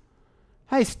truth.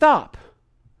 Hey, stop.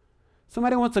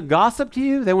 Somebody wants to gossip to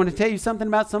you. They want to tell you something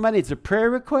about somebody. It's a prayer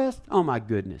request. Oh, my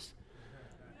goodness.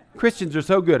 Christians are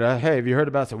so good. Hey, have you heard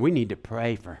about something? We need to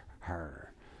pray for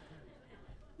her.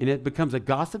 And it becomes a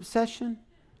gossip session.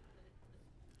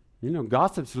 You know,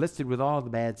 gossip's listed with all the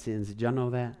bad sins. Did y'all know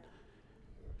that?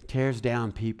 Tears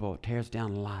down people, tears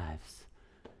down lives.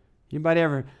 Anybody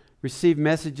ever receive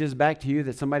messages back to you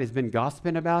that somebody's been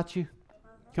gossiping about you?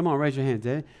 Come on, raise your hands.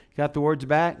 Got the words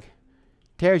back?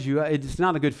 Tears you. It's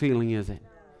not a good feeling, is it?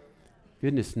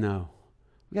 Goodness, no.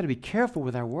 We got to be careful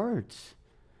with our words.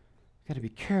 We got to be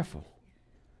careful.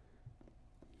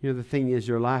 You know, the thing is,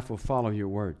 your life will follow your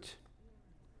words.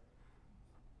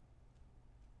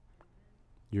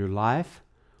 Your life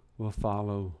will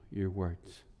follow your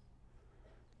words.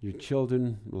 Your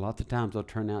children, lots of times, they'll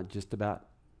turn out just about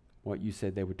what you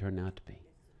said they would turn out to be.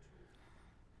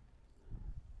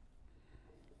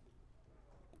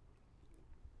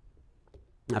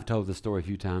 I've told this story a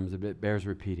few times. It bears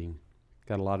repeating.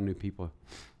 Got a lot of new people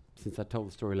since I told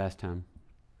the story last time.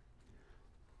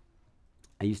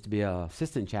 I used to be an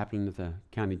assistant chaplain at the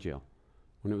county jail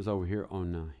when it was over here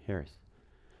on Harris.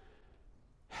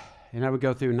 And I would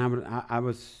go through, and I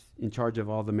was in charge of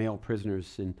all the male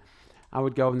prisoners, and I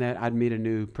would go in there. I'd meet a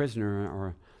new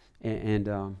prisoner, and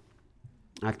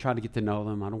I try to get to know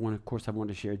them. I want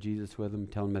to share Jesus with them,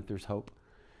 tell them that there's hope.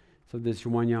 So this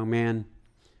one young man,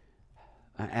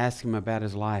 I asked him about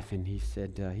his life, and he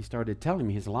said he started telling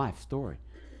me his life story.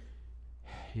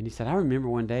 And he said, I remember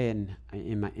one day in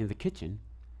the kitchen,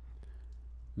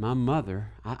 my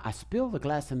mother, I spilled a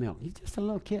glass of milk. He's just a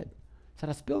little kid. He said,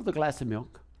 I spilled a glass of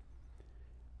milk.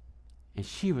 And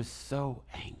she was so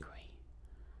angry.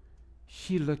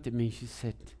 She looked at me, she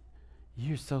said,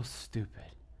 you're so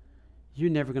stupid. You're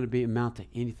never going to amount to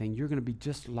anything. You're going to be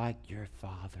just like your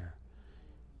father.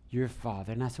 Your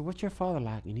father. And I said, what's your father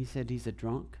like? And he said, he's a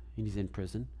drunk and he's in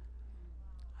prison.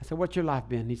 I said, what's your life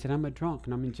been? He said, I'm a drunk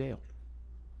and I'm in jail.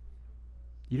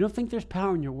 You don't think there's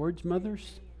power in your words,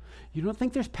 mothers? You don't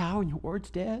think there's power in your words,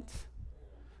 dads?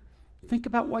 Think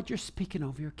about what you're speaking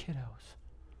over your kiddos.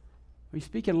 Are you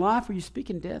speaking life or are you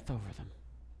speaking death over them?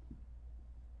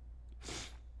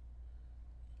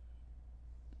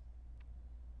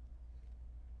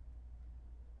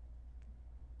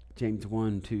 James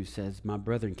 1:2 says, my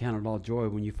brethren, count it all joy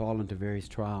when you fall into various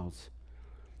trials,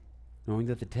 knowing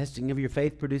that the testing of your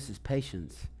faith produces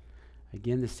patience.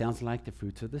 Again, this sounds like the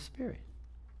fruits of the Spirit.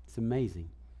 It's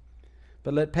amazing.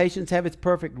 But let patience have its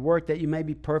perfect work, that you may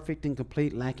be perfect and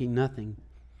complete, lacking nothing.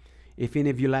 If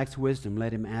any of you lacks wisdom,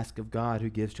 let him ask of God, who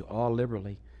gives to all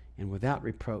liberally and without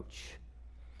reproach,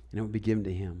 and it will be given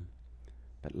to him.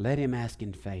 But let him ask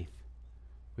in faith,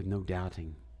 with no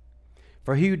doubting.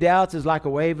 For he who doubts is like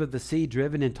a wave of the sea,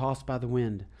 driven and tossed by the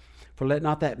wind. For let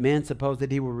not that man suppose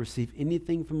that he will receive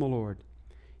anything from the Lord.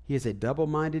 He is a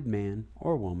double-minded man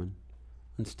or woman,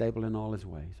 unstable in all his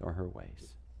ways or her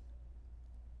ways.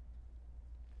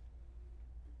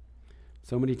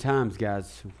 So many times,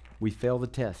 guys, we fail the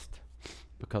test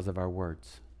because of our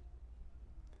words.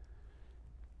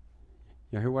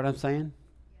 You hear what I'm saying?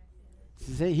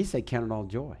 He said, count it all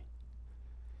joy.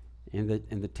 And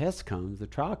the test comes, the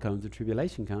trial comes, the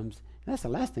tribulation comes. And that's the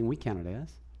last thing we count it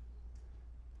as.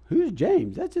 Who's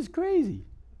James? That's just crazy.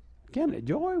 Count it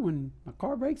joy when my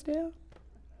car breaks down?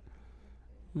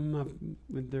 When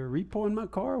they're repoing my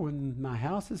car, when my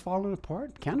house is falling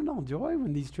apart? Count it all joy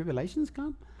when these tribulations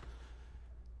come?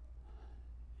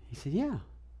 He said, yeah.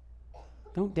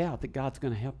 Don't doubt that God's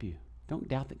going to help you. Don't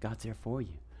doubt that God's there for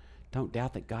you. Don't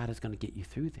doubt that God is going to get you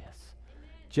through this.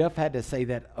 Jeff had to say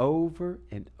that over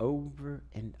and over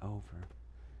and over.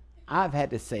 I've had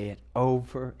to say it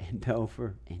over and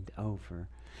over and over.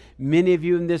 Many of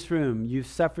you in this room, you've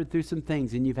suffered through some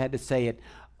things and you've had to say it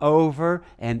over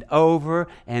and over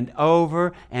and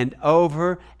over and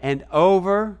over and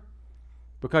over,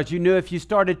 because you knew if you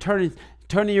started turning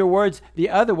your words the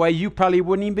other way, you probably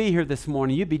wouldn't even be here this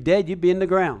morning. You'd be dead. You'd be in the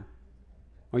ground.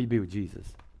 Or you'd be with Jesus,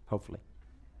 hopefully.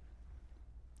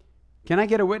 Can I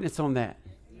get a witness on that?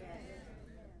 Yes.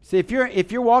 See, if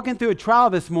you're walking through a trial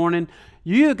this morning,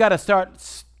 you got to start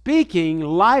speaking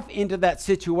life into that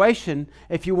situation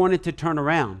if you want it to turn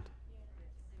around.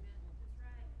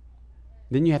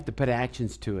 Then you have to put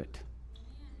actions to it.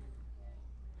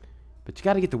 But you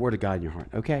got to get the Word of God in your heart,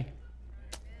 okay?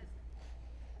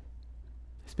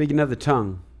 Speaking of the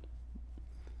tongue,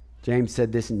 James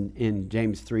said this in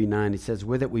James 3:9. He says,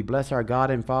 with it we bless our God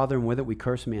and Father, and with it we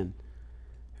curse men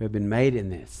who have been made in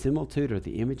the similitude or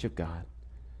the image of God.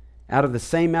 Out of the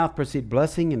same mouth proceed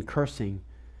blessing and cursing.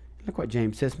 Look what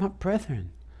James says, my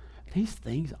brethren, these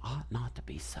things ought not to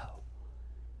be so.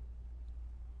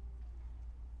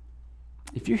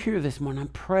 If you're here this morning, I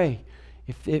pray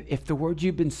if the words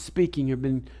you've been speaking have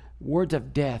been words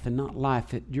of death and not life,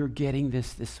 that you're getting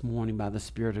this morning by the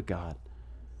Spirit of God.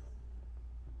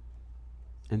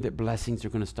 And that blessings are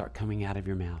going to start coming out of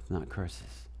your mouth, not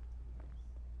curses.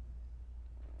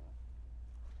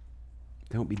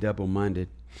 Don't be double-minded.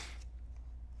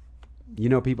 You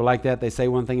know people like that, they say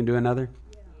one thing and do another?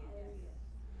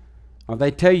 Or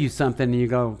they tell you something and you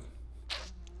go,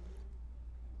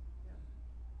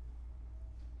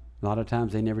 a lot of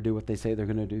times they never do what they say they're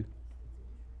going to do.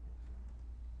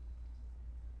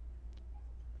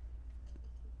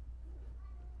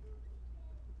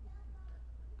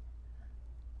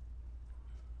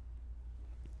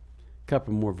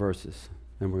 Couple more verses,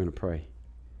 then we're going to pray.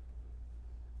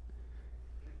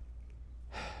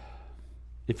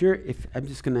 If I'm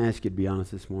just going to ask you to be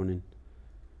honest this morning.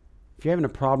 If you're having a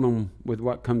problem with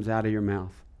what comes out of your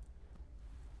mouth,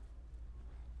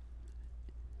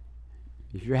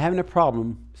 if you're having a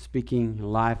problem speaking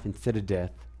life instead of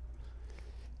death,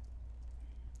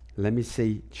 let me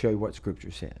show you what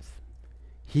Scripture says.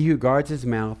 He who guards his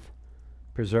mouth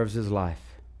preserves his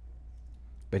life,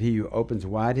 but he who opens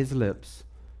wide his lips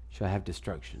shall have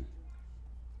destruction.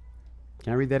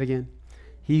 Can I read that again?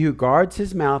 He who guards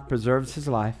his mouth preserves his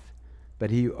life, but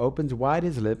he who opens wide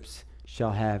his lips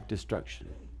shall have destruction.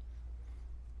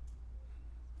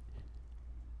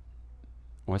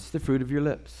 What's the fruit of your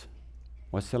lips?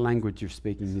 What's the language you're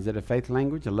speaking? Is it a faith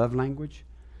language, a love language?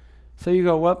 So you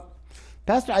go, well,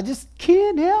 Pastor, I just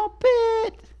can't help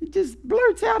it. It just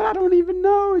blurts out. I don't even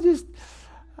know.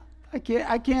 I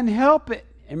can't help it.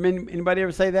 Anybody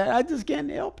ever say that? I just can't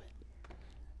help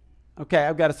it. Okay,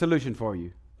 I've got a solution for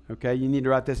you. Okay, you need to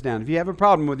write this down. If you have a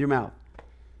problem with your mouth,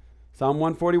 Psalm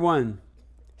 141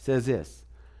 says this: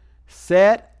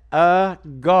 set a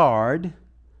guard,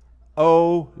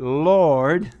 O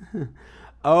Lord,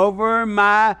 over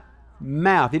my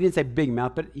mouth. He didn't say big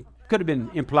mouth, but it could have been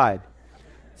implied.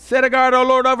 Set a guard, O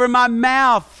Lord, over my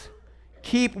mouth.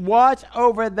 Keep watch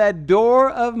over the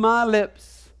door of my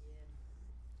lips.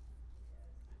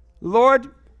 Lord,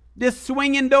 this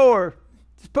swinging door,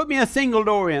 just put me a single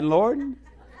door in, Lord.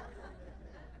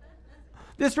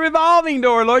 This revolving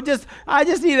door, Lord, I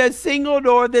just need a single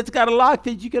door that's got a lock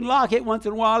that you can lock it once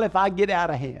in a while if I get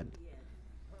out of hand.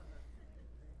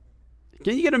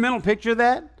 Can you get a mental picture of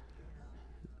that?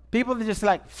 People that just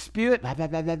like spew it, blah, blah,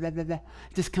 blah, blah, blah, blah, blah.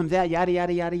 It just comes out, yada,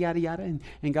 yada, yada, yada, yada.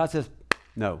 And God says,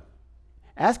 no.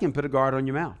 Ask him to put a guard on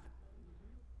your mouth.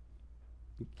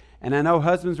 And I know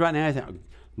husbands right now, say,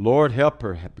 Lord, help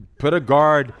her. Put a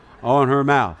guard on her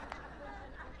mouth.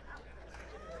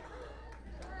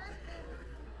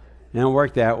 It don't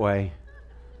work that way.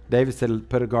 David said,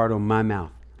 put a guard on my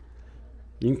mouth.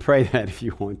 You can pray that if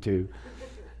you want to.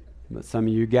 But some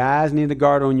of you guys need a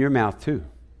guard on your mouth too.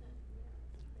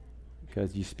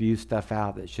 Because you spew stuff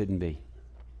out that shouldn't be.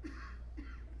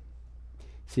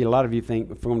 See, a lot of you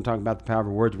think, if we're going to talk about the power of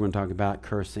words, we're going to talk about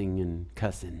cursing and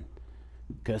cussing.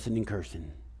 Cussing and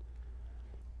cursing.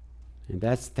 And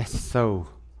that's so.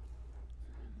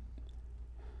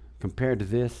 Compared to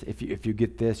this, if you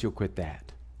get this, you'll quit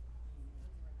that.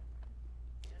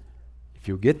 If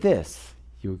you get this,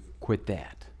 you'll quit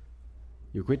that.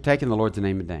 You'll quit taking the Lord's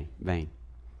name in vain.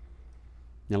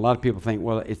 Now, a lot of people think,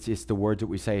 well, it's the words that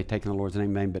we say, taking the Lord's name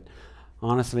in vain, but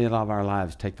honestly, a lot of our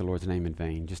lives take the Lord's name in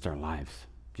vain. Just our lives,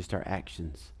 just our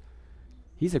actions.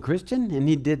 He's a Christian, and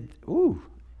he did,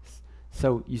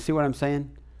 So, you see what I'm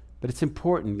saying? But it's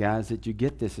important, guys, that you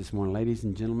get this morning. Ladies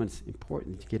and gentlemen, it's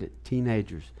important that you get it.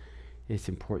 Teenagers, it's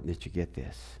important that you get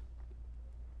this.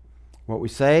 What we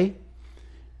say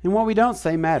and what we don't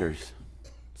say matters.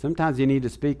 Sometimes you need to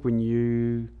speak when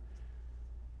you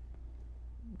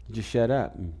just shut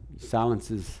up. And silence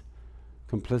is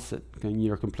complicit.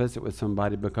 You're complicit with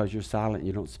somebody because you're silent.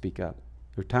 You don't speak up.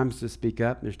 There are times to speak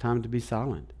up. There's time to be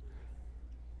silent.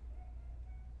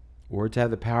 Words have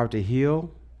the power to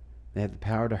heal. They have the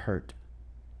power to hurt.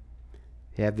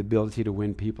 They have the ability to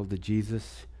win people to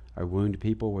Jesus or wound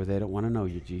people where they don't want to know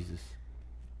you, Jesus.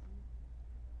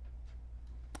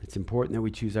 It's important that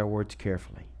we choose our words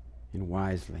carefully and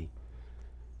wisely.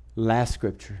 Last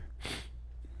scripture.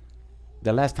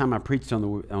 The last time I preached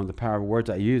on the power of words,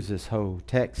 I used this whole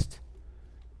text.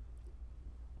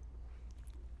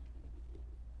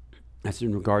 That's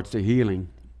in regards to healing.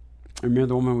 Remember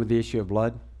the woman with the issue of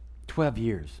blood? 12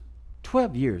 years.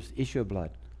 12 years, issue of blood.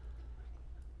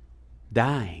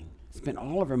 Dying. Spent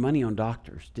all of her money on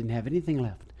doctors. Didn't have anything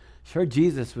left. She heard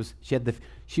Jesus was,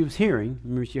 she was hearing.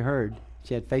 Remember she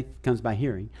had faith comes by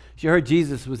hearing. She heard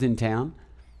Jesus was in town.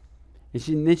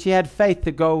 And then she had faith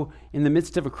to go in the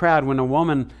midst of a crowd when a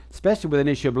woman, especially with an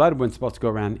issue of blood, wasn't supposed to go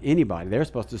around anybody. They're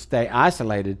supposed to stay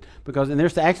isolated and they're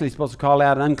actually supposed to call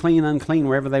out unclean, unclean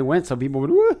wherever they went, so people would,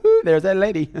 woohoo, there's that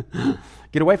lady.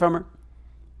 Get away from her.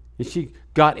 And she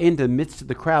got into the midst of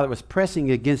the crowd that was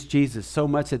pressing against Jesus so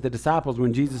much that the disciples,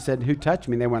 when Jesus said, who touched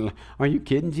me? They went, are you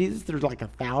kidding, Jesus? There's like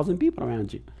 1,000 people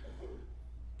around you.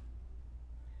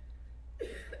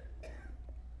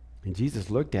 And Jesus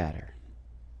looked at her.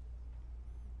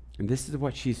 And this is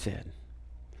what she said.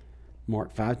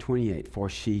 Mark 5:28, for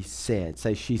she said,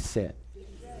 say she said,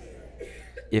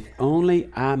 if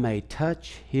only I may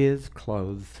touch his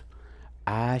clothes,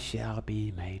 I shall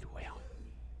be made well.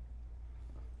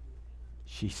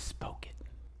 She spoke it.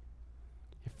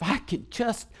 If I can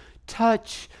just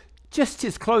touch just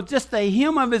his clothes, just the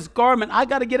hem of his garment. I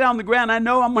got to get on the ground. I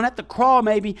know I'm going to have to crawl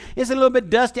maybe. It's a little bit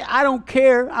dusty. I don't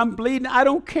care. I'm bleeding. I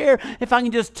don't care. If I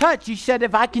can just touch. He said,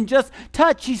 if I can just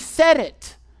touch. He said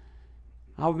it.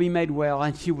 I will be made well.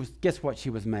 And guess what she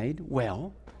was made?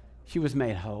 Well. She was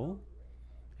made whole.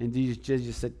 And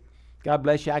Jesus said, God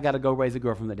bless you. I got to go raise a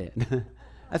girl from the dead.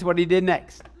 That's what he did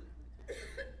next.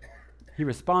 He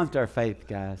responds to our faith,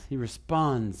 guys. He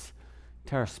responds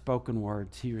to our spoken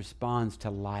words. He responds to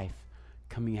life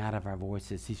coming out of our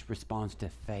voices. He responds to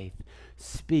faith.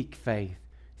 Speak faith.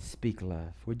 Speak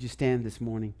love. Would you stand this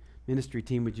morning? Ministry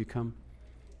team, would you come?